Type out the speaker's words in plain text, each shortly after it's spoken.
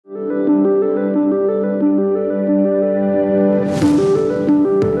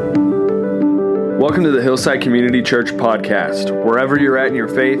Welcome to the Hillside Community Church podcast. Wherever you're at in your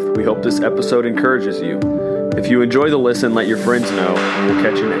faith, we hope this episode encourages you. If you enjoy the listen, let your friends know, and we'll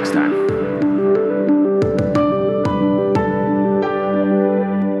catch you next time.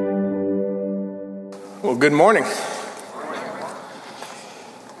 Well, good morning.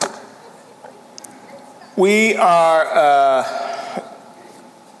 We are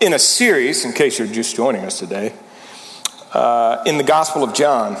in a series, in case you're just joining us today, in the Gospel of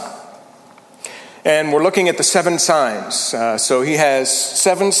John. And we're looking at the 7 signs. So he has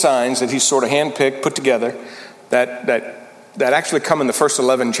 7 signs that he's sort of handpicked, put together, that actually come in the first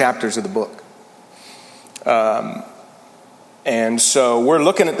 11 chapters of the book. And so we're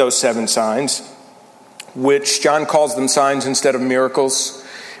looking at those 7 signs, which John calls them signs instead of miracles,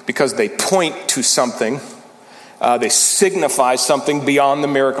 because they point to something. They signify something beyond the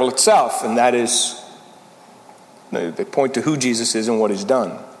miracle itself, and that is, they point to who Jesus is and what he's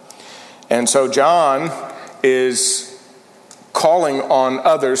done. And so John is calling on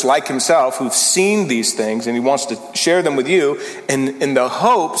others like himself who've seen these things, and he wants to share them with you in the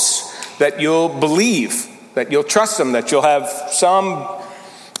hopes that you'll believe, that you'll trust them, that you'll have some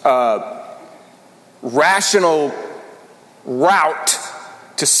rational route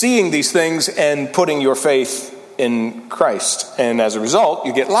to seeing these things and putting your faith in Christ. And as a result,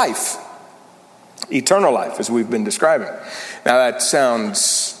 you get life, eternal life, as we've been describing. Now that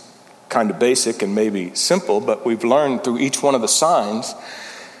sounds kind of basic and maybe simple, but we've learned through each one of the signs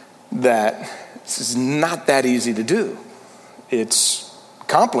that this is not that easy to do. It's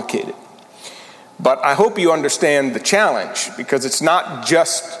complicated. But I hope you understand the challenge, because it's not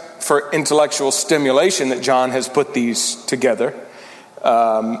just for intellectual stimulation that John has put these together.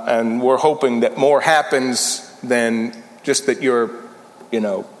 And we're hoping that more happens than just that your,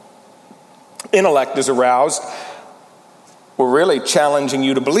 intellect is aroused. We're really challenging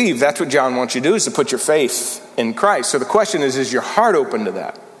you to believe. That's what John wants you to do, is to put your faith in Christ. So the question is your heart open to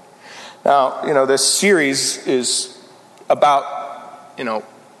that? Now, this series is about,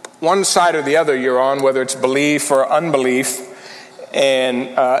 one side or the other you're on, whether it's belief or unbelief.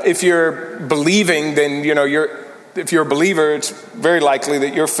 And if you're believing, then, if you're a believer, it's very likely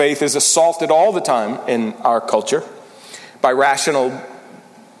that your faith is assaulted all the time in our culture by rational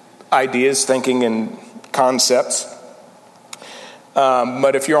ideas, thinking, and concepts.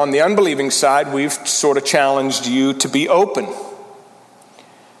 But if you're on the unbelieving side, we've sort of challenged you to be open.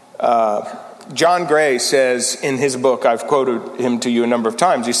 John Gray says in his book, I've quoted him to you a number of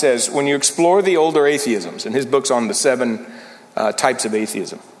times, he says, when you explore the older atheisms, and his book's on the 7 types of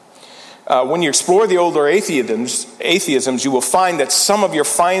atheism, when you explore the older atheisms, you will find that some of your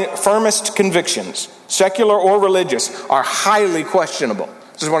firmest convictions, secular or religious, are highly questionable.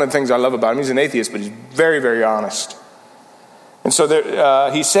 This is one of the things I love about him. He's an atheist, but he's very, very honest. And so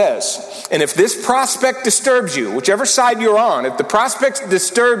there, he says, and if this prospect disturbs you, whichever side you're on, if the prospect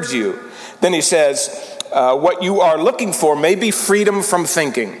disturbs you, then he says, what you are looking for may be freedom from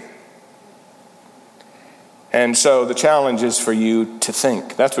thinking. And so the challenge is for you to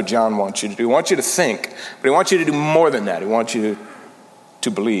think. That's what John wants you to do. He wants you to think, but he wants you to do more than that. He wants you to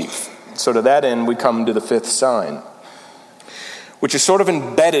believe. So to that end, we come to the 5th sign, which is sort of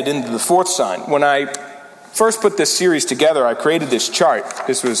embedded into the 4th sign. When I first put this series together, I created this chart.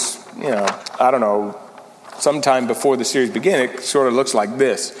 This was, sometime before the series began. It sort of looks like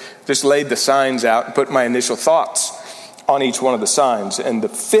this. Just laid the signs out and put my initial thoughts on each one of the signs. And the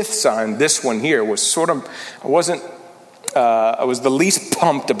 5th sign, this one here, was I was the least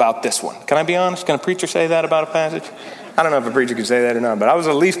pumped about this one. Can I be honest? Can a preacher say that about a passage? I don't know if a preacher can say that or not, but I was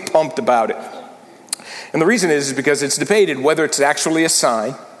the least pumped about it. And the reason is because it's debated whether it's actually a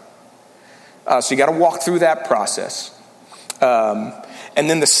sign. So you got to walk through that process. And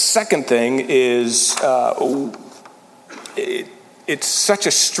then the second thing is it's such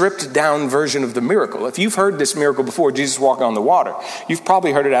a stripped down version of the miracle. If you've heard this miracle before, Jesus walking on the water, you've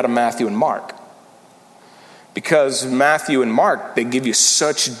probably heard it out of Matthew and Mark. Because Matthew and Mark, they give you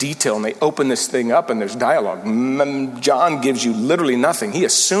such detail and they open this thing up and there's dialogue. John gives you literally nothing. He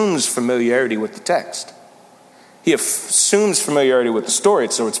assumes familiarity with the text. He assumes familiarity with the story,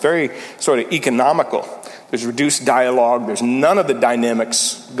 so it's very sort of economical. There's reduced dialogue. There's none of the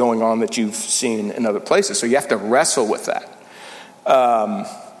dynamics going on that you've seen in other places. So you have to wrestle with that.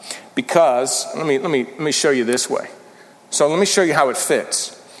 Because let me show you this way. So let me show you how it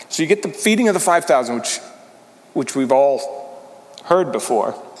fits. So you get the feeding of the 5,000, which we've all heard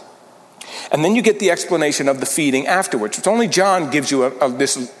before, and then you get the explanation of the feeding afterwards, which only John gives you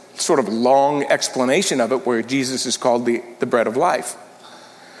this sort of long explanation of it, where Jesus is called the bread of life.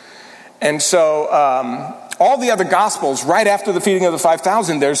 And so all the other Gospels, right after the feeding of the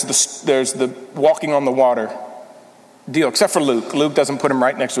 5,000, there's the walking on the water deal, except for Luke. Luke doesn't put them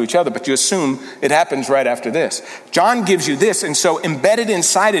right next to each other, but you assume it happens right after this. John gives you this, and so embedded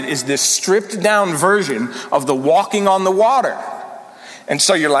inside it is this stripped down version of the walking on the water. And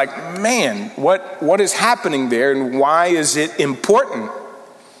so you're like, man, what is happening there, and why is it important?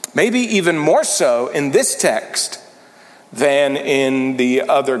 Maybe even more so in this text than in the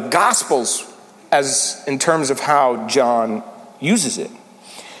other Gospels, as in terms of how John uses it.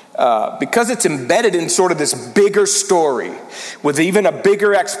 Because it's embedded in sort of this bigger story with even a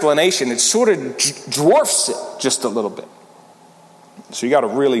bigger explanation, it sort of dwarfs it just a little bit. So you got to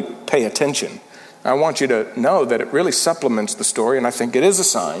really pay attention. I want you to know that it really supplements the story, and I think it is a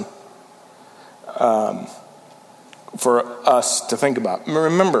sign for us to think about.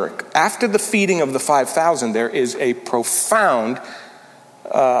 Remember, after the feeding of the 5,000, there is a profound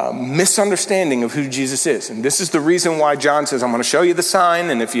misunderstanding of who Jesus is. And this is the reason why John says, I'm going to show you the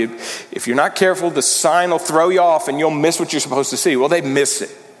sign, and if you're not careful, the sign will throw you off and you'll miss what you're supposed to see. Well, they miss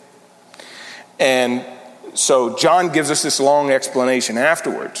it. And so John gives us this long explanation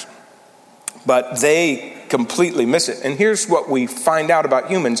afterwards. But they completely miss it. And here's what we find out about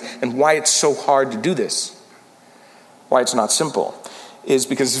humans and why it's so hard to do this. Why it's not simple is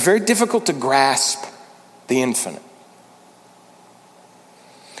because it's very difficult to grasp the infinite.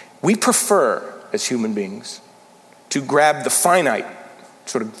 We prefer, as human beings, to grab the finite,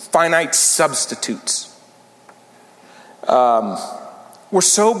 sort of finite substitutes. We're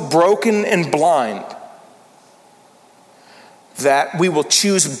so broken and blind that we will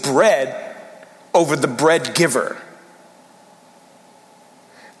choose bread over the bread giver.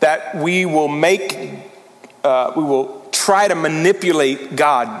 That we will try to manipulate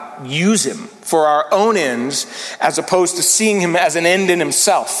God, use him for our own ends, as opposed to seeing him as an end in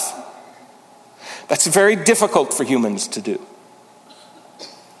himself. That's very difficult for humans to do.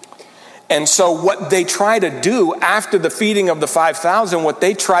 And so what they try to do after the feeding of the 5,000, what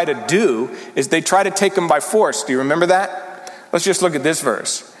they try to do is they try to take them by force. Do you remember that? Let's just look at this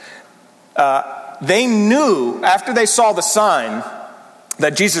verse. They knew, after they saw the sign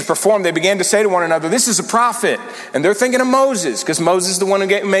that Jesus performed, they began to say to one another, this is a prophet. And they're thinking of Moses, because Moses is the one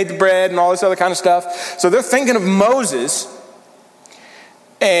who made the bread and all this other kind of stuff. So they're thinking of Moses.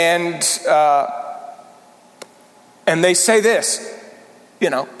 And they say this,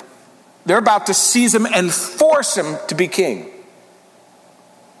 they're about to seize him and force him to be king.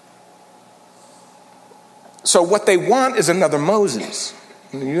 So what they want is another Moses.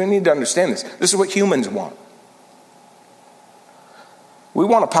 You need to understand this. This is what humans want. We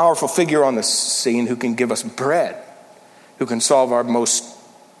want a powerful figure on the scene who can give us bread, who can solve our most,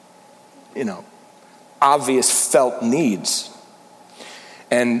 obvious felt needs.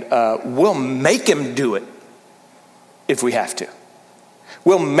 And we'll make him do it if we have to.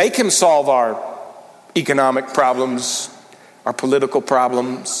 We'll make him solve our economic problems, our political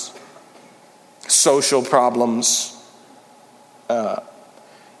problems, social problems.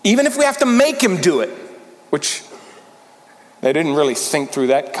 Even if we have to make him do it, which they didn't really think through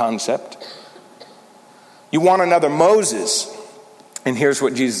that concept. You want another Moses. And here's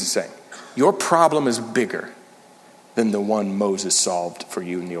what Jesus is saying. Your problem is bigger than the one Moses solved for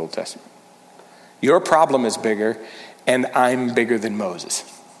you in the Old Testament. Your problem is bigger, and I'm bigger than Moses.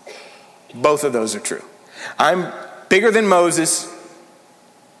 Both of those are true. I'm bigger than Moses,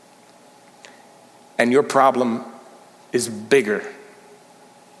 and your problem is bigger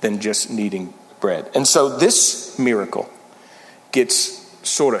than just needing bread. And so this miracle gets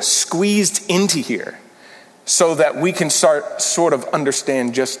sort of squeezed into here so that we can start sort of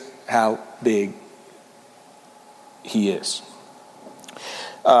understand just how big he is.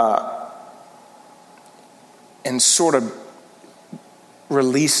 And sort of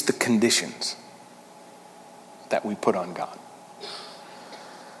release the conditions that we put on God.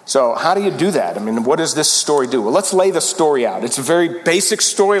 So how do you do that? I mean, what does this story do? Well, let's lay the story out. It's a very basic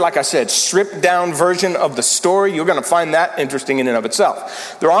story. Like I said, stripped down version of the story. You're going to find that interesting in and of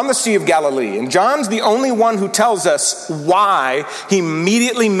itself. They're on the Sea of Galilee, and John's the only one who tells us why he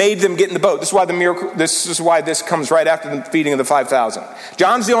immediately made them get in the boat. This is why the miracle. This is why this comes right after the feeding of the 5,000.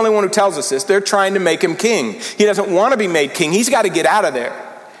 John's the only one who tells us this. They're trying to make him king. He doesn't want to be made king. He's got to get out of there.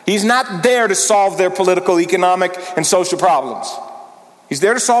 He's not there to solve their political, economic, and social problems. He's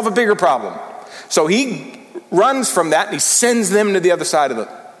there to solve a bigger problem. So he runs from that and he sends them to the other side of the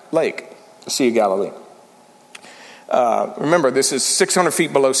lake, the Sea of Galilee. Remember, this is 600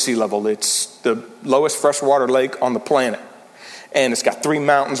 feet below sea level. It's the lowest freshwater lake on the planet. And it's got 3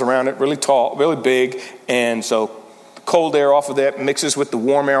 mountains around it, really tall, really big. And so cold air off of that mixes with the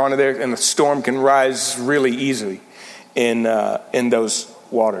warm air onto there, and the storm can rise really easily in those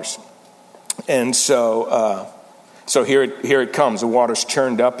waters. And so here it comes. The water's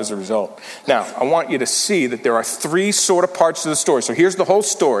churned up as a result. Now, I want you to see that there are three sort of parts of the story. So here's the whole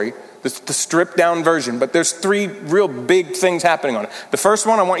story, the stripped down version, but there's three real big things happening on it. The first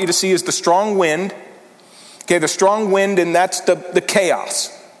one I want you to see is the strong wind. Okay, the strong wind, and that's the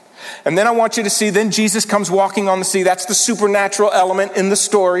chaos. And then I want you to see, then Jesus comes walking on the sea. That's the supernatural element in the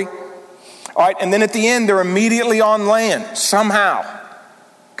story. All right, and then at the end, they're immediately on land, somehow.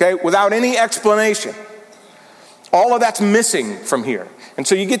 Okay, without any explanation. All of that's missing from here. And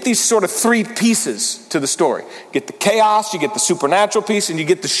so you get these sort of three pieces to the story. You get the chaos, you get the supernatural piece, and you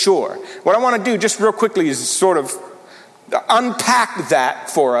get the shore. What I want to do just real quickly is sort of unpack that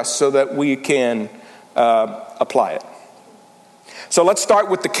for us so that we can apply it. So let's start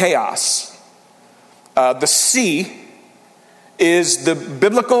with the chaos. The sea is the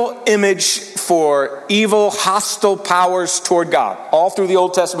biblical image for evil, hostile powers toward God, all through the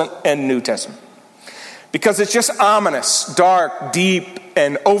Old Testament and New Testament. Because it's just ominous, dark, deep,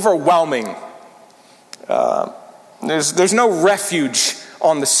 and overwhelming. There's no refuge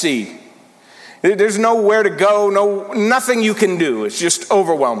on the sea. There's nowhere to go, nothing you can do. It's just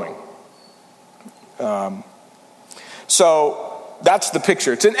overwhelming. So that's the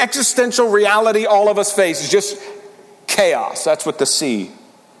picture. It's an existential reality all of us face. It's just chaos. That's what the sea,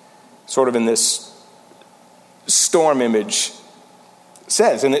 sort of in this storm image,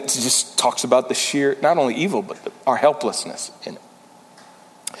 says. And it just talks about the sheer, not only evil, but our helplessness in it.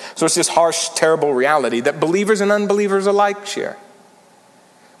 So it's this harsh, terrible reality that believers and unbelievers alike share.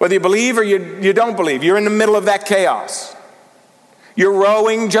 Whether you believe or you don't believe, you're in the middle of that chaos. You're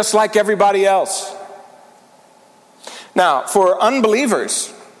rowing just like everybody else. Now, for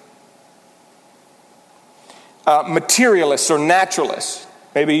unbelievers, materialists or naturalists,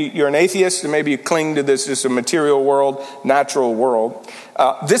 maybe you're an atheist and maybe you cling to this as a material world, natural world.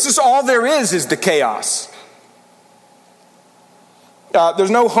 This is all there is the chaos.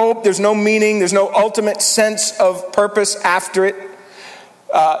 There's no hope, there's no meaning, there's no ultimate sense of purpose after it.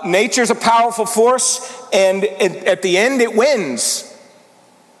 Nature's a powerful force, and at the end it wins.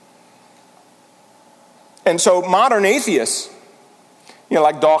 And so modern atheists,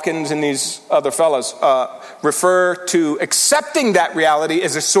 like Dawkins and these other fellas, refer to accepting that reality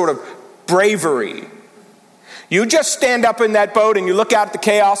as a sort of bravery. You just stand up in that boat and you look out at the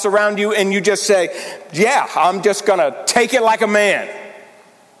chaos around you and you just say, yeah, I'm just going to take it like a man.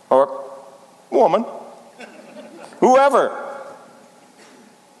 Or woman. Whoever.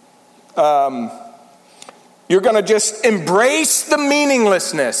 You're going to just embrace the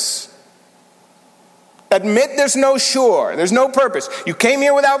meaninglessness. Admit there's no shore, there's no purpose. You came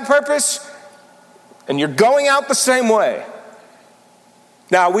here without purpose, and you're going out the same way.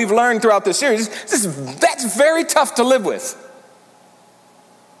 Now, we've learned throughout this series, that's very tough to live with.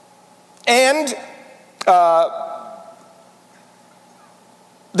 And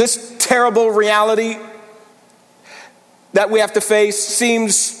this terrible reality that we have to face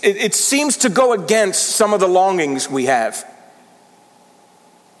seems to go against some of the longings we have.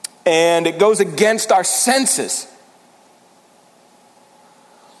 And it goes against our senses.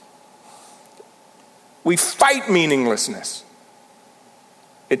 We fight meaninglessness.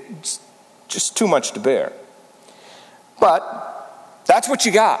 It's just too much to bear. But that's what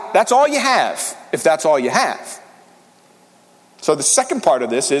you got. That's all you have, if that's all you have. So the second part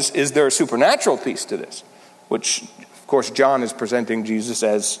of this is there a supernatural piece to this? Which, of course, John is presenting Jesus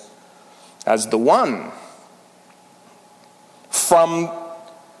as the one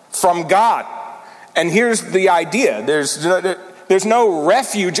from God. And here's the idea. There's no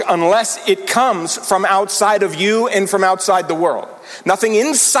refuge unless it comes from outside of you and from outside the world. Nothing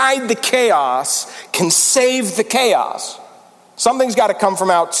inside the chaos can save the chaos. Something's got to come from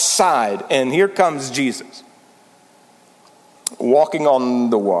outside. And here comes Jesus, walking on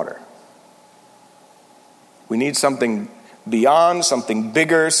the water. We need something beyond, something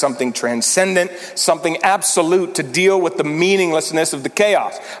bigger, something transcendent, something absolute to deal with the meaninglessness of the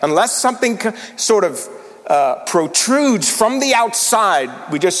chaos. Unless something sort of protrudes from the outside,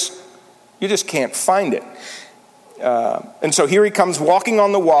 you just can't find it. And so here he comes walking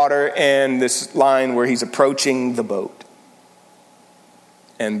on the water, and this line where he's approaching the boat.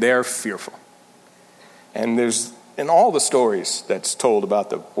 And they're fearful. And there's, in all the stories that's told about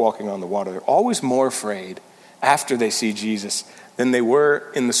the walking on the water, they're always more afraid after they see Jesus than they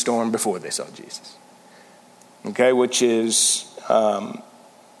were in the storm before they saw Jesus. Okay, which is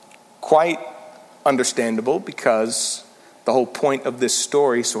quite understandable because the whole point of this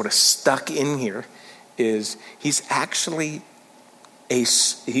story sort of stuck in here is he's actually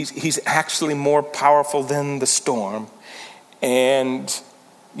more powerful than the storm, and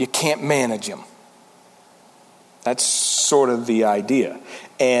you can't manage him. That's sort of the idea.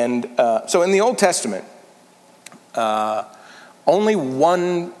 And so in the Old Testament, only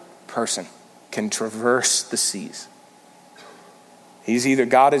one person can traverse the seas.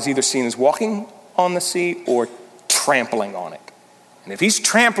 God is either seen as walking on the sea or trampling on it. And if he's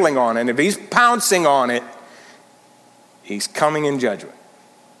trampling on it, if he's pouncing on it, he's coming in judgment.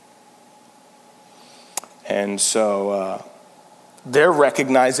 And so they're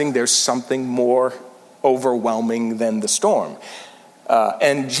recognizing there's something more overwhelming than the storm.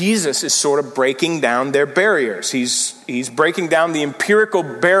 And Jesus is sort of breaking down their barriers. He's breaking down the empirical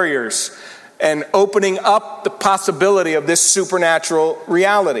barriers and opening up the possibility of this supernatural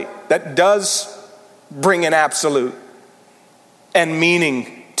reality that does bring an absolute and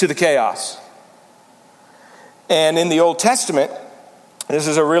meaning to the chaos. And in the Old Testament, this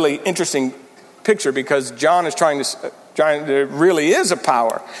is a really interesting picture because John is there really is a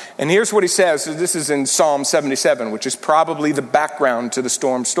power. And here's what he says. This is in Psalm 77, which is probably the background to the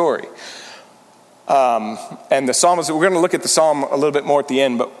storm story. And the psalmist, we're going to look at the psalm a little bit more at the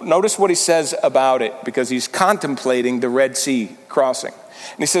end, but notice what he says about it because he's contemplating the Red Sea crossing.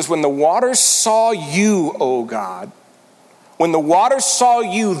 And he says, when the waters saw you, O God, when the waters saw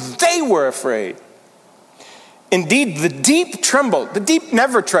you, they were afraid. Indeed, the deep trembled. The deep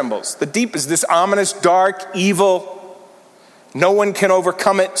never trembles. The deep is this ominous, dark, evil, no one can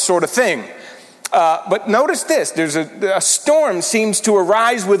overcome it sort of thing. But notice this, there's a storm seems to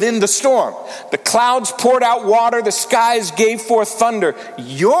arise within the storm. The clouds poured out water, the skies gave forth thunder.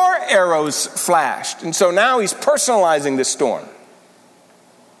 Your arrows flashed. And so now he's personalizing this storm.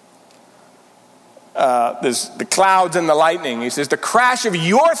 There's the clouds and the lightning. He says, the crash of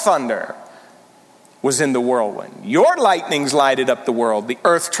your thunder was in the whirlwind. Your lightnings lighted up the world. The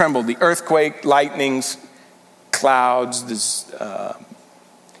earth trembled. The earthquake, lightnings, clouds, this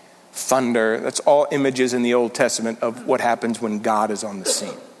thunder. That's all images in the Old Testament of what happens when God is on the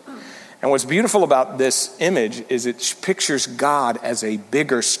scene. And what's beautiful about this image is it pictures God as a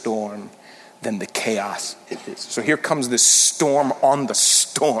bigger storm than the chaos it is. So here comes this storm on the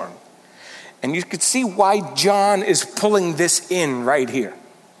storm. And you could see why John is pulling this in right here.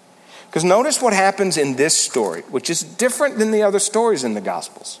 Because notice what happens in this story, which is different than the other stories in the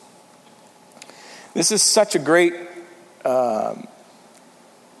Gospels. This is such a great, let's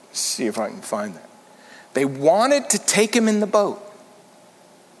see if I can find that. They wanted to take him in the boat.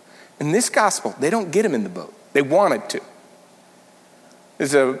 In this gospel, they don't get him in the boat. They wanted to.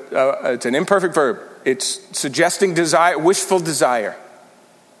 It's an imperfect verb. It's suggesting desire, wishful desire.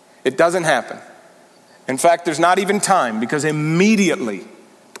 It doesn't happen. In fact, there's not even time because immediately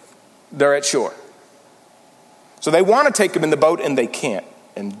they're at shore. So they want to take him in the boat and they can't.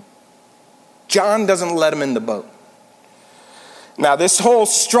 And John doesn't let him in the boat. Now, this whole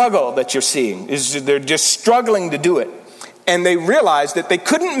struggle that you're seeing is they're just struggling to do it. And they realize that they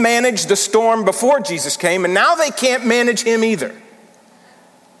couldn't manage the storm before Jesus came, and now they can't manage him either.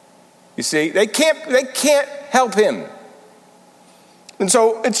 You see, they can't help him. And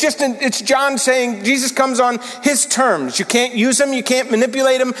so it's John saying Jesus comes on his terms. You can't use him, you can't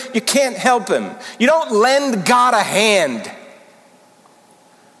manipulate him, you can't help him. You don't lend God a hand.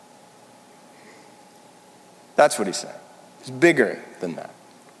 That's what he's saying. It's bigger than that.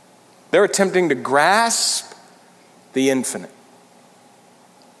 They're attempting to grasp the infinite.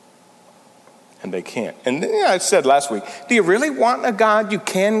 And they can't. And I said last week, do you really want a God you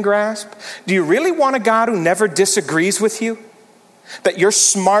can grasp? Do you really want a God who never disagrees with you? That you're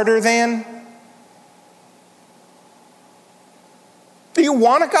smarter than? Do you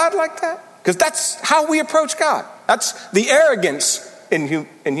want a God like that? Because that's how we approach God. That's the arrogance in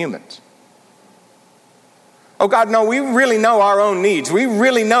humans. Oh God, no, we really know our own needs. We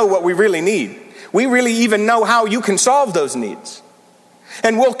really know what we really need. We really even know how you can solve those needs.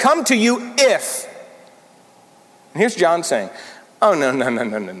 And we'll come to you if. And here's John saying, oh, no.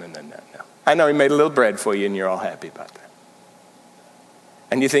 I know he made a little bread for you and you're all happy about that.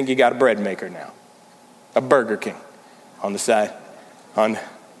 And you think you got a bread maker now. A Burger King on the side, on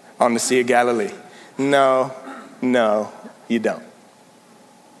the Sea of Galilee. No, you don't.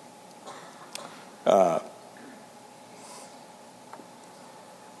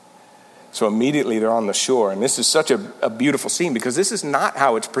 So immediately they're on the shore. And this is such a beautiful scene because this is not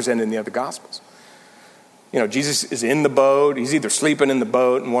how it's presented in the other Gospels. You know, Jesus is in the boat. He's either sleeping in the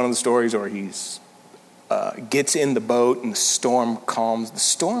boat in one of the stories or he's gets in the boat and the storm calms. The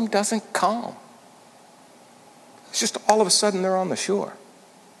storm doesn't calm. It's just all of a sudden they're on the shore.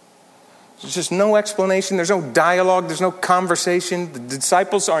 There's just no explanation. There's no dialogue. There's no conversation. The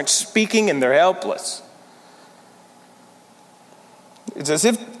disciples aren't speaking and they're helpless. It's as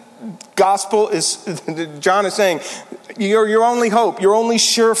if gospel is, John is saying, your only hope, your only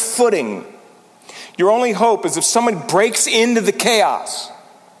sure footing, your only hope is if someone breaks into the chaos.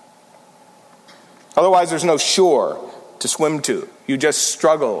 Otherwise, there's no shore to swim to. You just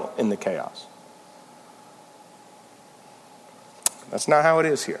struggle in the chaos. That's not how it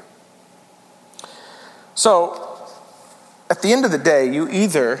is here. So, at the end of the day, you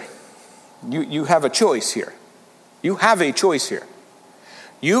have a choice here. You have a choice here.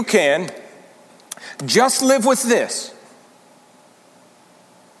 You can just live with this.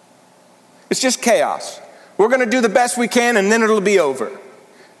 It's just chaos. We're going to do the best we can and then it'll be over.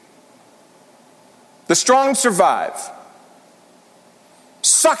 The strong survive.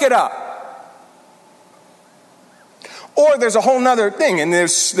 Suck it up. Or there's a whole nother thing, and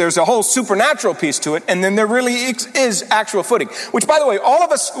there's a whole supernatural piece to it, and then there really is actual footing. Which, by the way, all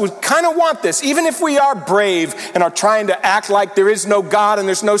of us would kind of want this, even if we are brave and are trying to act like there is no God and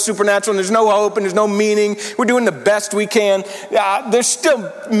there's no supernatural and there's no hope and there's no meaning. We're doing the best we can. There's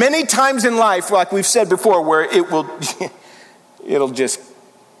still many times in life, like we've said before, where it'll just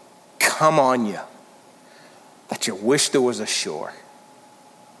come on you that you wish there was a shore.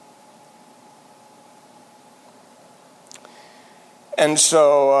 And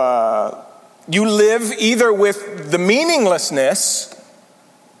so you live either with the meaninglessness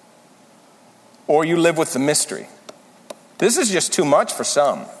or you live with the mystery. This is just too much for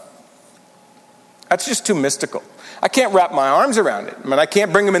some. That's just too mystical. I can't wrap my arms around it. I mean, I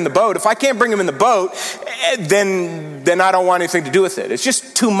can't bring them in the boat. If I can't bring them in the boat, then I don't want anything to do with it. It's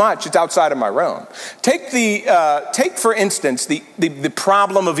just too much. It's outside of my realm. Take for instance, the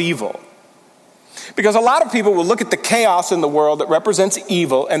problem of evil. Because a lot of people will look at the chaos in the world that represents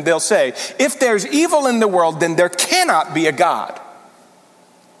evil and they'll say, if there's evil in the world, then there cannot be a God.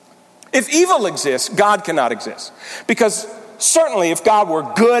 If evil exists, God cannot exist. Because certainly if God were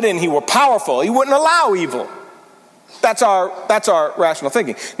good and he were powerful, he wouldn't allow evil. That's our rational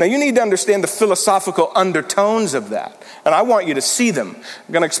thinking. Now you need to understand the philosophical undertones of that. And I want you to see them.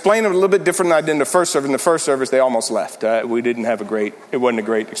 I'm going to explain them a little bit different than I did in the first service. In the first service, they almost left. It wasn't a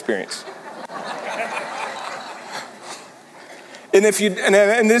great experience. And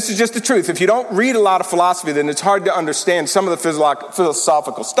and this is just the truth. If you don't read a lot of philosophy, then it's hard to understand some of the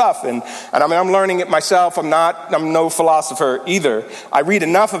philosophical stuff. And I mean, I'm learning it myself. I'm no philosopher either. I read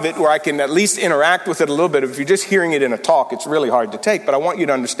enough of it where I can at least interact with it a little bit. If you're just hearing it in a talk, it's really hard to take. But I want you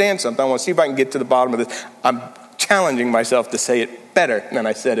to understand something. I want to see if I can get to the bottom of this. I'm challenging myself to say it better than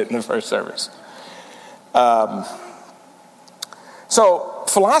I said it in the first service. So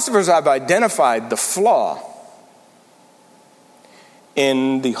philosophers have identified the flaw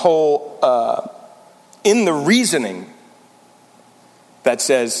in the whole, in the reasoning that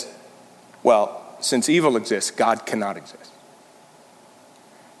says, well, since evil exists, God cannot exist.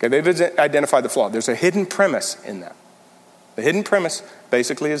 Okay, they've identified the flaw. There's a hidden premise in that. The hidden premise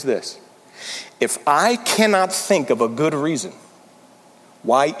basically is this. If I cannot think of a good reason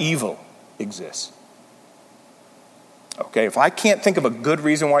why evil exists, okay, if I can't think of a good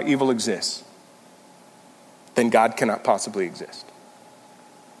reason why evil exists, then God cannot possibly exist.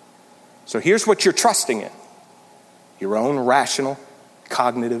 So here's what you're trusting in. Your own rational,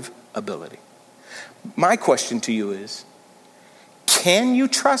 cognitive ability. My question to you is, can you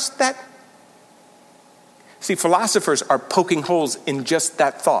trust that? See, philosophers are poking holes in just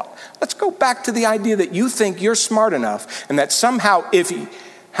that thought. Let's go back to the idea that you think you're smart enough and that somehow,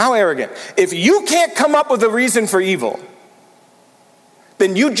 how arrogant, if you can't come up with a reason for evil,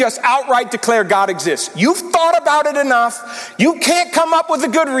 then you just outright declare God exists. You've thought about it enough. You can't come up with a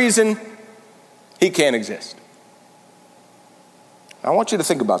good reason. He can't exist. I want you to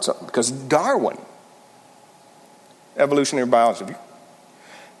think about something, because Darwin, evolutionary biology,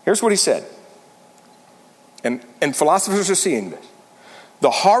 here's what he said. And philosophers are seeing this. The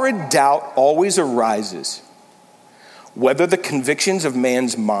horrid doubt always arises whether the convictions of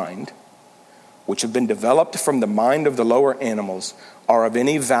man's mind, which have been developed from the mind of the lower animals, are of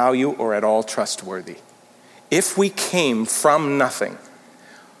any value or at all trustworthy. If we came from nothing,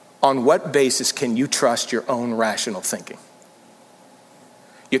 on what basis can you trust your own rational thinking?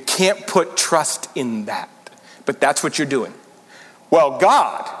 You can't put trust in that. But that's what you're doing. Well,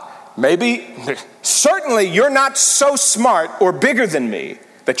 God, certainly you're not so smart or bigger than me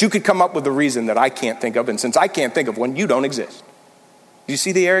that you could come up with a reason that I can't think of. And since I can't think of one, you don't exist. Do you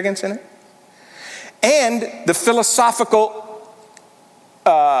see the arrogance in it? And the philosophical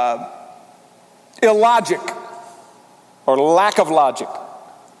illogic or lack of logic.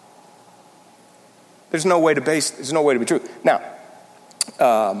 There's no way to be true. Now,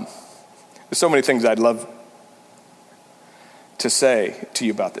 there's so many things I'd love to say to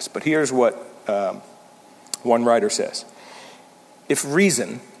you about this, but here's what one writer says. If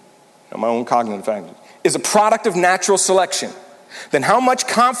reason, my own cognitive faculty, is a product of natural selection, then how much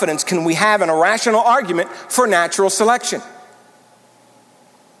confidence can we have in a rational argument for natural selection?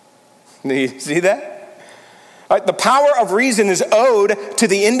 Do you see that? Right, the power of reason is owed to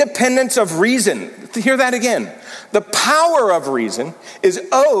the independence of reason. Hear that again. The power of reason is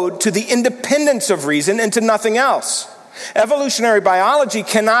owed to the independence of reason and to nothing else. Evolutionary biology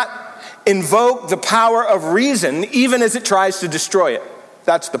cannot invoke the power of reason even as it tries to destroy it.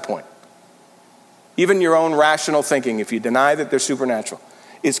 That's the point. Even your own rational thinking, if you deny that they're supernatural,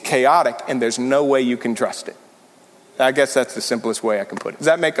 is chaotic and there's no way you can trust it. I guess that's the simplest way I can put it. Does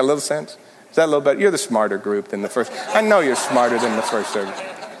that make a little sense? Is that a little better? You're the smarter group than the first. I know you're smarter than the first service.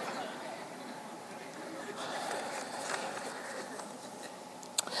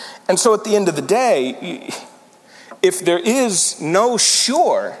 And so at the end of the day, if there is no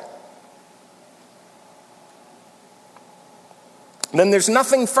sure, then there's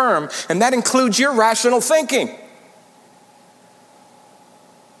nothing firm, and that includes your rational thinking.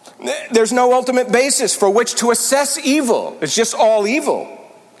 There's no ultimate basis for which to assess evil. It's just all evil.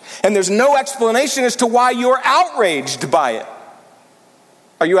 And there's no explanation as to why you're outraged by it.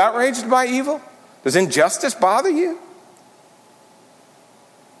 Are you outraged by evil? Does injustice bother you?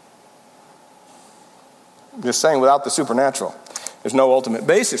 I'm just saying, without the supernatural, there's no ultimate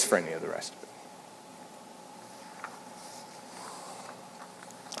basis for any of the rest of it.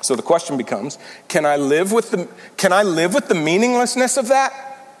 So the question becomes, can I live with the meaninglessness of that?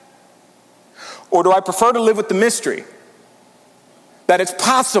 Or do I prefer to live with the mystery that it's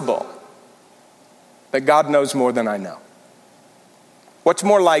possible that God knows more than I know? What's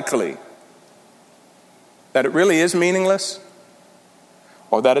more likely? That it really is meaningless?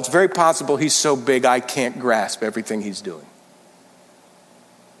 Or that it's very possible he's so big I can't grasp everything he's doing?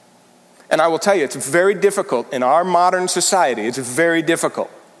 And I will tell you, it's very difficult in our modern society. It's very difficult.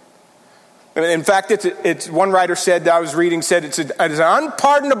 In fact, it's one writer said, that I was reading, said it's an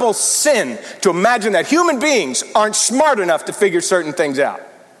unpardonable sin to imagine that human beings aren't smart enough to figure certain things out.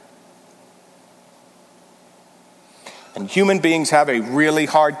 And human beings have a really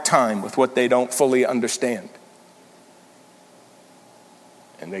hard time with what they don't fully understand.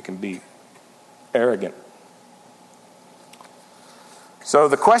 And they can be arrogant. So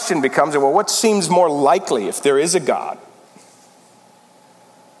the question becomes, well, what seems more likely if there is a God?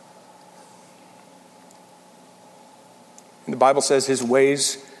 The Bible says his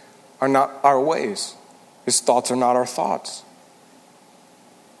ways are not our ways. His thoughts are not our thoughts.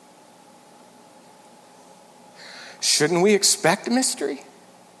 Shouldn't we expect mystery?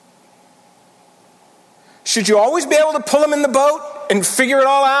 Should you always be able to pull him in the boat and figure it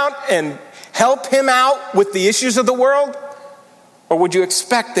all out and help him out with the issues of the world? Or would you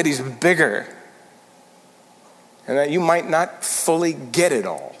expect that he's bigger and that you might not fully get it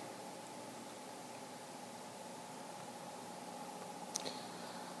all?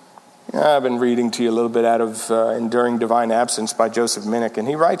 I've been reading to you a little bit out of Enduring Divine Absence by Joseph Minnick, and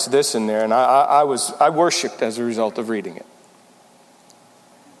he writes this in there, and I worshiped as a result of reading it.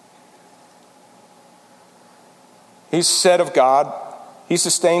 He said of God, he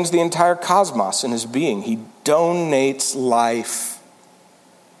sustains the entire cosmos in his being. He donates life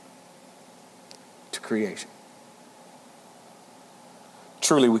to creation.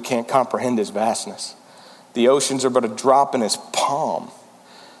 Truly, we can't comprehend his vastness. The oceans are but a drop in his palm.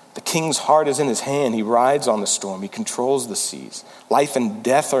 The king's heart is in his hand. He rides on the storm. He controls the seas. Life and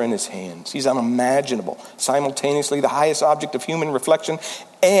death are in his hands. He's unimaginable. Simultaneously, the highest object of human reflection.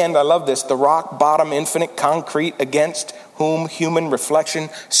 And, I love this, the rock bottom infinite concrete against whom human reflection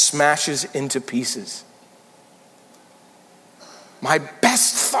smashes into pieces. My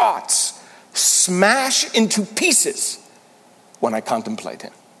best thoughts smash into pieces when I contemplate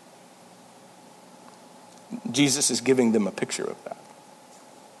him. Jesus is giving them a picture of that.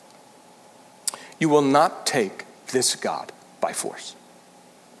 You will not take this God by force.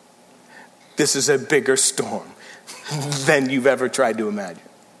 This is a bigger storm than you've ever tried to imagine.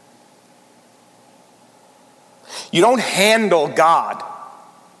 You don't handle God.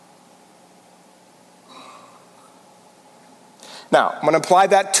 Now, I'm going to apply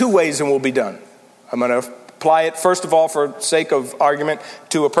that two ways and we'll be done. I'm going to apply it, first of all, for sake of argument,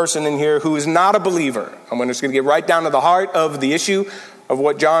 to a person in here who is not a believer. I'm just going to get right down to the heart of the issue of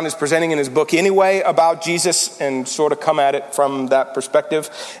what John is presenting in his book anyway about Jesus and sort of come at it from that perspective.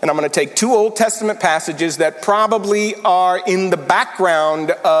 And I'm going to take two Old Testament passages that probably are in the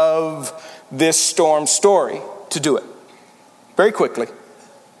background of this storm story to do it. Very quickly.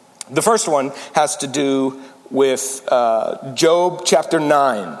 The first one has to do with Job chapter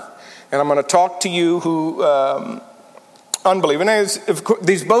 9. And I'm going to talk to you who unbelieve. And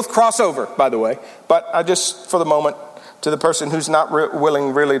these both cross over, by the way. But I just, for the moment, to the person who's not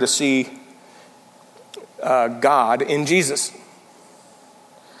willing really to see God in Jesus.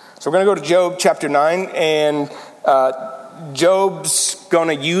 So we're going to go to Job chapter 9, and Job's going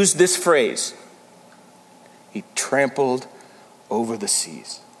to use this phrase. He trampled over the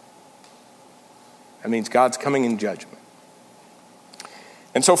seas. That means God's coming in judgment.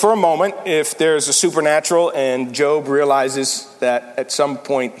 And so for a moment, if there's a supernatural and Job realizes that at some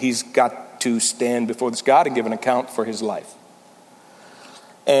point he's got to stand before this God and give an account for his life.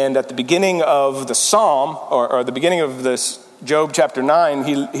 And at the beginning of the psalm, or the beginning of this Job chapter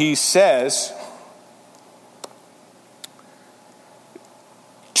 9, he says,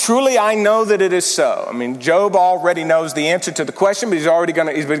 truly I know that it is so. I mean, Job already knows the answer to the question, but he's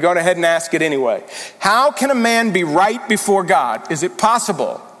going ahead and ask it anyway. How can a man be right before God? Is it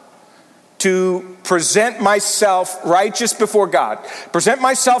possible to present myself righteous before God? Present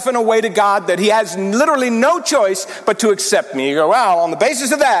myself in a way to God that he has literally no choice but to accept me. You go, well, on the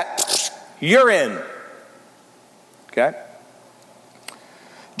basis of that, you're in. Okay?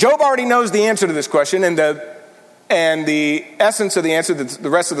 Job already knows the answer to this question, and the essence of the answer that the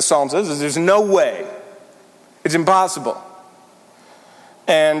rest of the Psalm says is there's no way. It's impossible.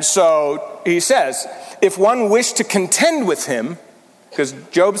 And so he says, if one wished to contend with him, because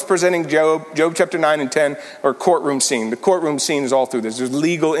Job's presenting Job chapter 9 and 10, or courtroom scene. The courtroom scene is all through this. There's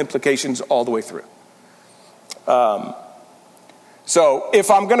legal implications all the way through. So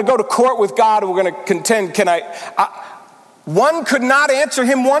if I'm going to go to court with God and we're going to contend, one could not answer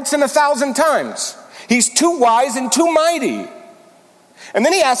him once in 1,000 times. He's too wise and too mighty. And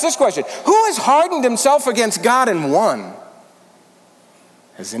then he asks this question: who has hardened himself against God and won?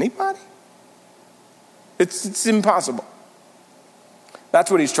 Has anybody? It's impossible. That's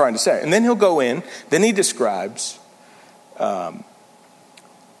what he's trying to say. And then he'll go in, then he describes,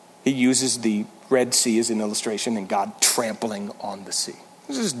 he uses the Red Sea as an illustration and God trampling on the sea.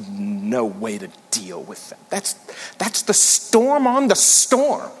 There's just no way to deal with that. That's the storm on the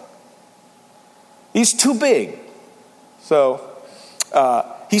storm. He's too big. So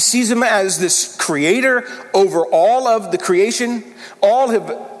he sees him as this creator over all of the creation,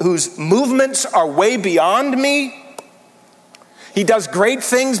 whose movements are way beyond me. He does great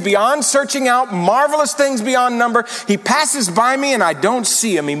things beyond searching out, marvelous things beyond number. He passes by me and I don't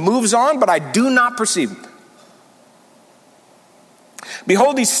see him. He moves on, but I do not perceive him.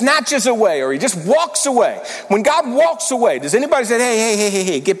 Behold, he snatches away, or he just walks away. When God walks away, does anybody say,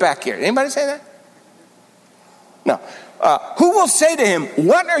 hey, get back here? Anybody say that? No. Who will say to him,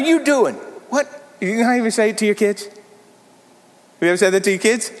 what are you doing? What? You know how you say it to your kids? Have you ever said that to your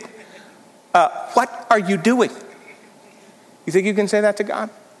kids? What are you doing? You think you can say that to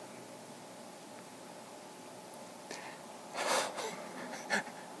God?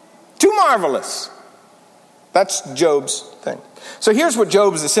 Too marvelous. That's Job's thing. So here's what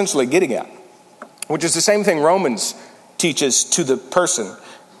Job is essentially getting at, which is the same thing Romans teaches to the person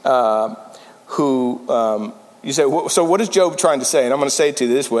who you say, so what is Job trying to say? And I'm going to say it to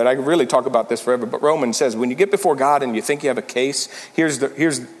you this way. I could really talk about this forever, but Romans says when you get before God and you think you have a case, here's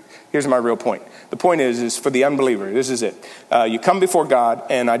my real point. The point is for the unbeliever. This is it. You come before God,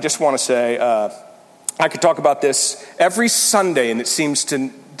 and I just want to say, I could talk about this every Sunday, and it seems to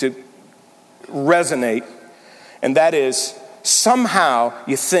resonate. And that is, somehow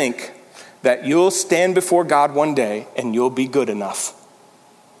you think that you'll stand before God one day and you'll be good enough.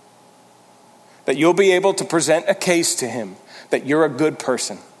 That you'll be able to present a case to him that you're a good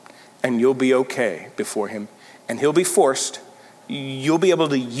person and you'll be okay before him. And he'll be forced. You'll be able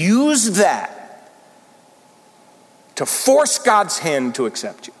to use that to force God's hand to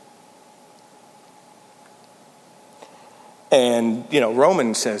accept you. And,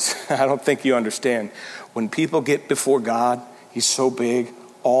 Romans says, I don't think you understand. When people get before God, he's so big,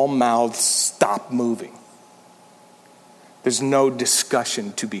 all mouths stop moving. There's no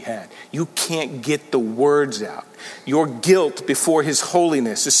discussion to be had. You can't get the words out. Your guilt before his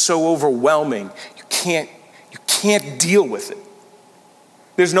holiness is so overwhelming. You can't deal with it.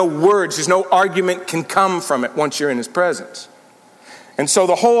 There's no words, there's no argument can come from it once you're in his presence. And so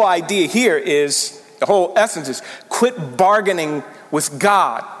the whole idea here is, the whole essence is, quit bargaining with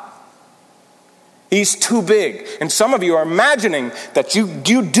God. He's too big. And some of you are imagining that you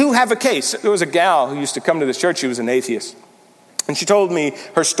do have a case. There was a gal who used to come to this church. She was an atheist. And she told me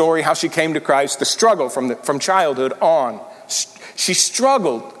her story, how she came to Christ, the struggle from childhood on. She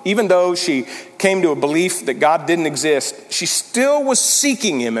struggled. Even though she came to a belief that God didn't exist, she still was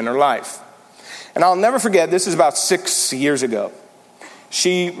seeking him in her life. And I'll never forget, this is about 6 years ago.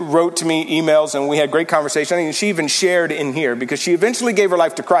 She wrote to me emails and we had great conversation. And she even shared in here because she eventually gave her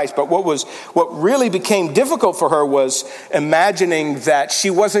life to Christ. But what really became difficult for her was imagining that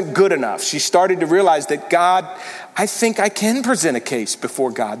she wasn't good enough. She started to realize that God, I think I can present a case before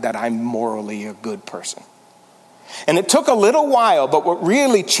God that I'm morally a good person. And it took a little while, but what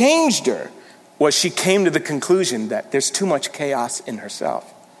really changed her was she came to the conclusion that there's too much chaos in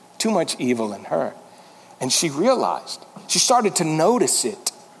herself, too much evil in her. And she realized, she started to notice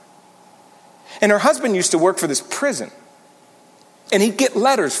it. And her husband used to work for this prison. And he'd get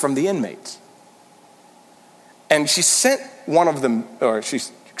letters from the inmates. And she sent one of them, or she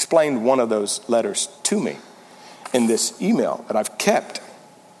explained one of those letters to me in this email that I've kept.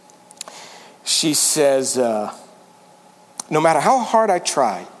 She says, no matter how hard I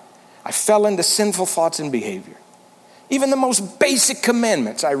tried, I fell into sinful thoughts and behavior. Even the most basic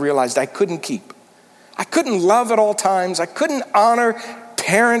commandments I realized I couldn't keep. I couldn't love at all times. I couldn't honor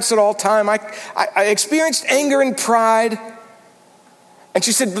parents at all time. I experienced anger and pride. And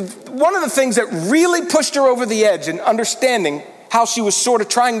she said one of the things that really pushed her over the edge in understanding how she was sort of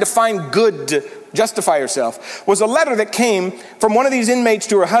trying to find good to justify herself was a letter that came from one of these inmates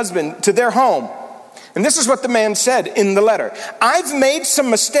to her husband to their home. And this is what the man said in the letter. I've made some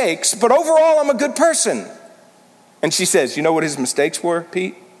mistakes, but overall I'm a good person. And she says, you know what his mistakes were,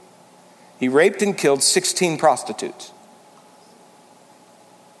 Pete? He raped and killed 16 prostitutes.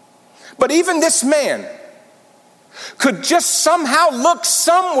 But even this man could just somehow look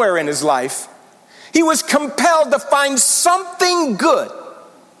somewhere in his life. He was compelled to find something good.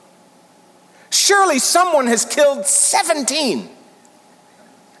 Surely someone has killed 17.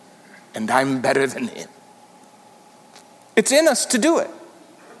 And I'm better than him. It's in us to do it.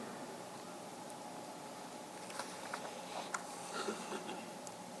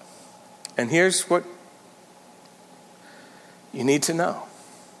 And here's what you need to know.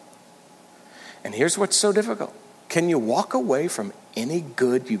 And here's what's so difficult. Can you walk away from any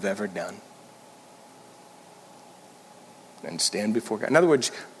good you've ever done and stand before God? In other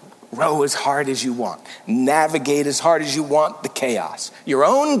words, row as hard as you want. Navigate as hard as you want the chaos. Your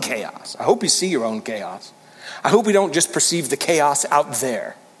own chaos. I hope you see your own chaos. I hope we don't just perceive the chaos out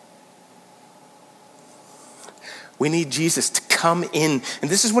there. We need Jesus to come in.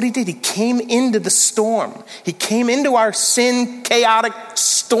 And this is what he did. He came into the storm. He came into our sin chaotic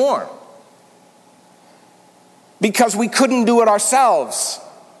storm. Because we couldn't do it ourselves.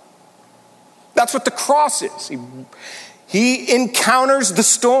 That's what the cross is. He encounters the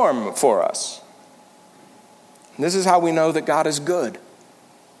storm for us. And this is how we know that God is good.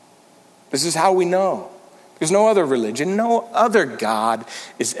 This is how we know. There's no other religion, no other God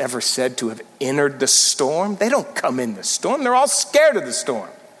is ever said to have entered the storm. They don't come in the storm. They're all scared of the storm.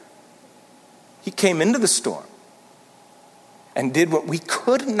 He came into the storm and did what we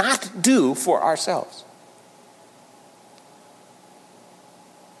could not do for ourselves.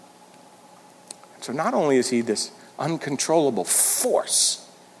 So not only is he this uncontrollable force,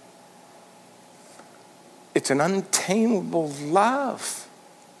 it's an untamable love.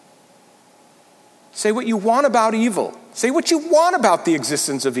 Say what you want about evil. Say what you want about the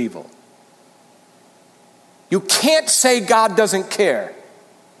existence of evil. You can't say God doesn't care.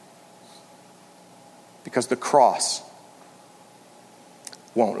 Because the cross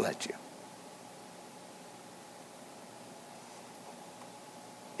won't let you.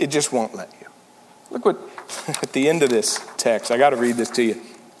 It just won't let you. Look what, at the end of this text, I got to read this to you.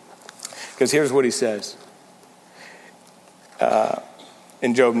 Because here's what he says.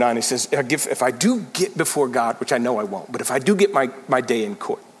 In Job 9, he says, if I do get before God, which I know I won't, but if I do get my day in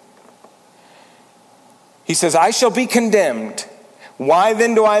court, he says, I shall be condemned. Why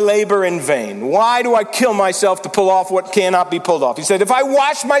then do I labor in vain? Why do I kill myself to pull off what cannot be pulled off? He said, if I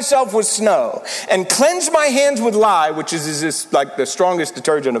wash myself with snow and cleanse my hands with lye, which is this, like the strongest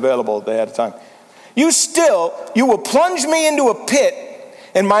detergent available at the time, you will plunge me into a pit,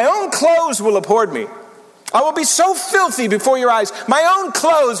 and my own clothes will abhor me. I will be so filthy before your eyes, my own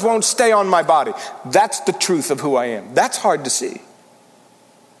clothes won't stay on my body. That's the truth of who I am. That's hard to see.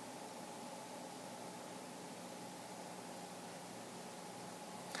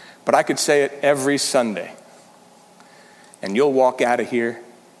 But I could say it every Sunday. And you'll walk out of here,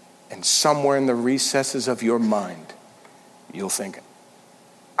 and somewhere in the recesses of your mind, you'll think,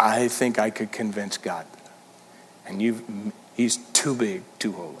 I think I could convince God. And he's too big,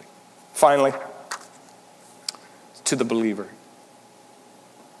 too holy. Finally, to the believer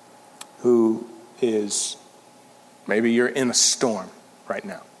who is Maybe you're in a storm right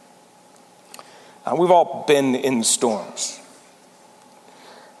now. We've all been in storms.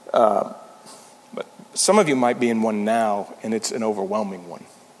 But some of you might be in one now, and it's an overwhelming one.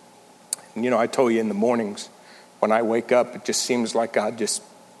 And I told you in the mornings, when I wake up, it just seems like God just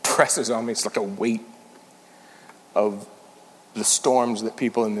presses on me. It's like a weight of the storms that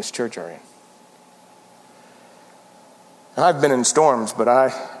people in this church are in. And I've been in storms, but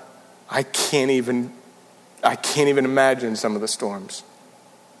I can't even imagine some of the storms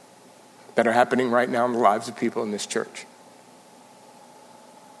that are happening right now in the lives of people in this church.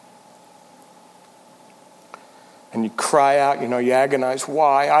 And you cry out, you agonize.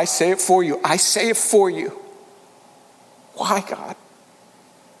 Why? I say it for you. I say it for you. Why, God?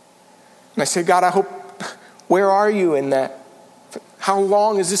 And I say, God, where are you in that? How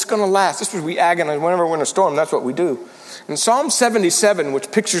long is this going to last? This is what we agonize whenever we're in a storm. That's what we do. In Psalm 77,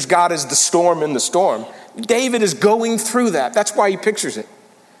 which pictures God as the storm in the storm, David is going through that. That's why he pictures it.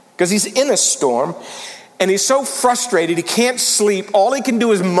 Because he's in a storm, and he's so frustrated, he can't sleep. All he can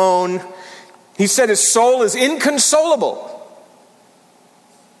do is moan. He said his soul is inconsolable.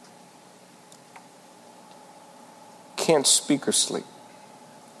 Can't speak or sleep.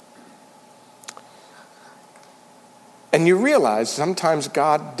 And you realize sometimes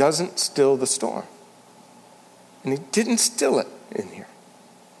God doesn't still the storm. And he didn't still it in here.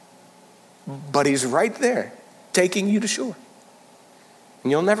 But he's right there, taking you to shore.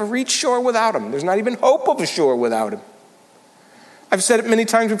 And you'll never reach shore without him. There's not even hope of a shore without him. I've said it many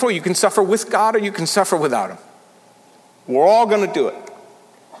times before. You can suffer with God or you can suffer without him. We're all going to do it.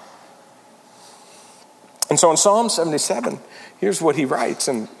 And so in Psalm 77, here's what he writes.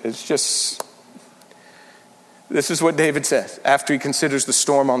 And it's just, this is what David says after he considers the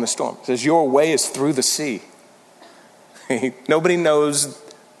storm on the storm. He says, your way is through the sea. Nobody knows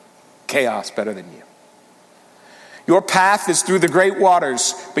chaos better than you. Your path is through the great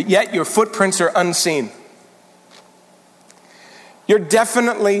waters, but yet your footprints are unseen. You're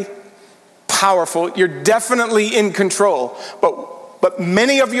definitely powerful. You're definitely in control. But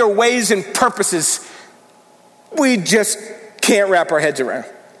many of your ways and purposes, we just can't wrap our heads around.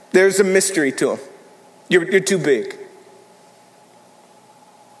 There's a mystery to them. You're too big.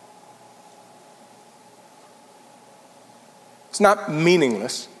 It's not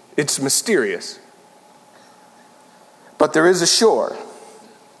meaningless. It's mysterious. But there is a shore.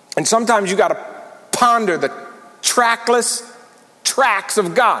 And sometimes you got to ponder the trackless tracks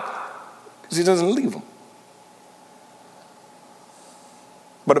of God, because he doesn't leave them.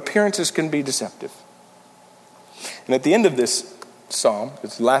 But appearances can be deceptive. And at the end of this psalm,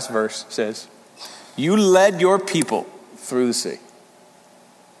 its last verse says, you led your people through the sea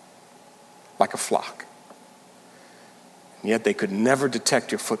like a flock. And yet they could never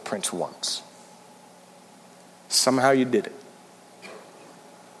detect your footprints once. Somehow you did it.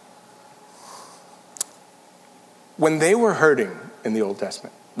 When they were hurting in the Old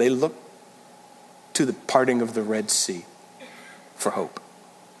Testament, they looked to the parting of the Red Sea for hope.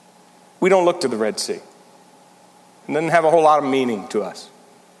 We don't look to the Red Sea. It doesn't have a whole lot of meaning to us.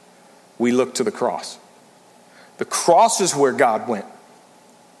 We look to the cross. The cross is where God went.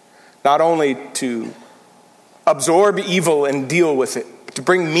 Not only to absorb evil and deal with it, but to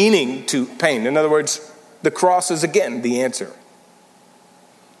bring meaning to pain. In other words, the cross is again the answer.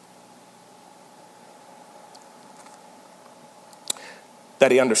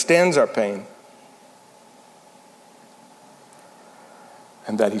 That he understands our pain,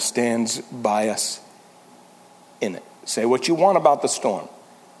 and that he stands by us in it. Say what you want about the storm.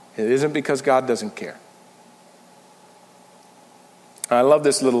 It isn't because God doesn't care. I love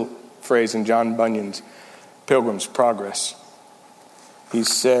this little phrase in John Bunyan's Pilgrim's Progress. He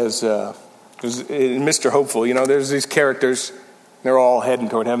says, in Mr. Hopeful, there's these characters. They're all heading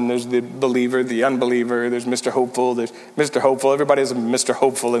toward heaven. There's the believer, the unbeliever. There's Mr. Hopeful. There's Mr. Hopeful. Everybody has a Mr.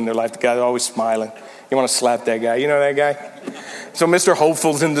 Hopeful in their life. The guy's always smiling. You want to slap that guy. You know that guy? So Mr.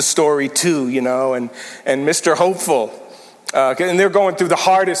 Hopeful's in the story too, and Mr. Hopeful. And they're going through the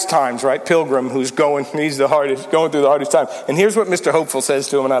hardest times, right? Pilgrim, he's going through the hardest time. And here's what Mr. Hopeful says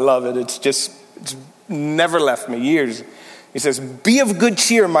to him, and I love it. It's never left me, years. He says, be of good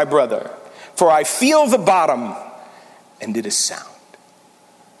cheer, my brother, for I feel the bottom, and it is sound.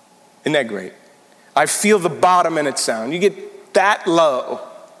 Isn't that great? I feel the bottom and it's sound. You get that low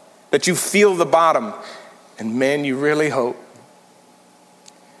that you feel the bottom. And man, you really hope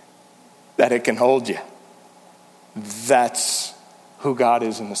that it can hold you. That's who God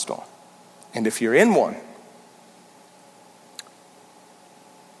is in the storm. And if you're in one,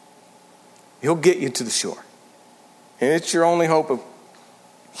 he'll get you to the shore. And it's your only hope.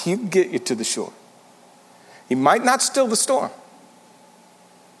 He'll get you to the shore. He might not still the storm.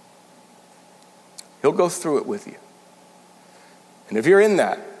 He'll go through it with you. And if you're in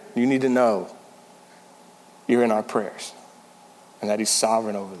that, you need to know you're in our prayers and that he's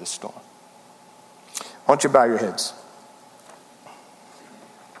sovereign over the storm. Why don't you bow your heads?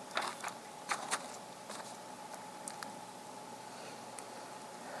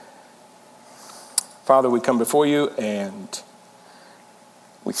 Father, we come before you and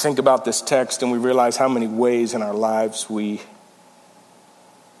we think about this text and we realize how many ways in our lives we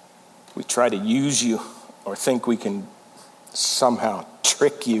try to use you or think we can somehow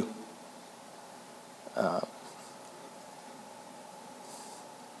trick you.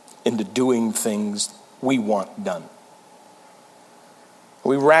 Into doing things we want done.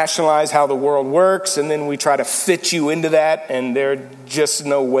 We rationalize how the world works and then we try to fit you into that, and there's just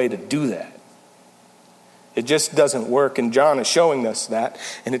no way to do that. It just doesn't work, and John is showing us that,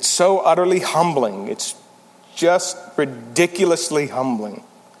 and it's so utterly humbling. It's just ridiculously humbling.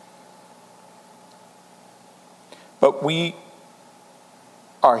 But we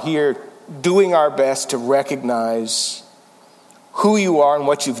are here doing our best to recognize who you are and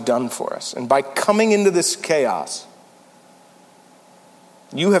what you've done for us. And by coming into this chaos,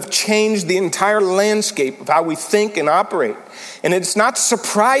 you have changed the entire landscape of how we think and operate. And it's not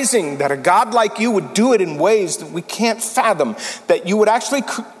surprising that a God like you would do it in ways that we can't fathom, that you would actually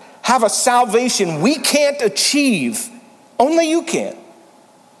have a salvation we can't achieve. Only you can.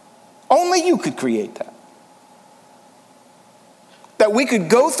 Only you could create that. That we could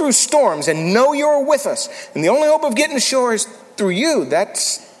go through storms and know you're with us. And the only hope of getting to shore is through you.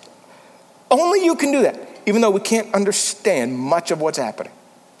 That's only you can do that, even though we can't understand much of what's happening.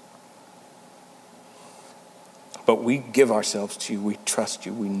 But we give ourselves to you. We trust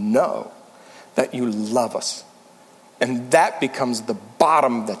you. We know that you love us. And that becomes the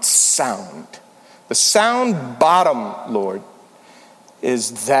bottom that's sound. The sound bottom, Lord,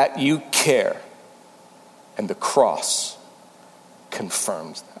 is that you care. And the cross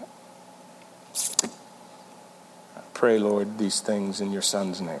confirms that. I pray, Lord, these things in your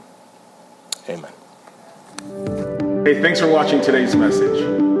Son's name. Amen. Hey, thanks for watching today's message.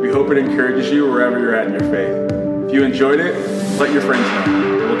 We hope it encourages you wherever you're at in your faith. If you enjoyed it, let your friends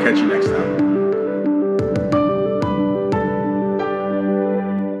know. We'll catch you next time.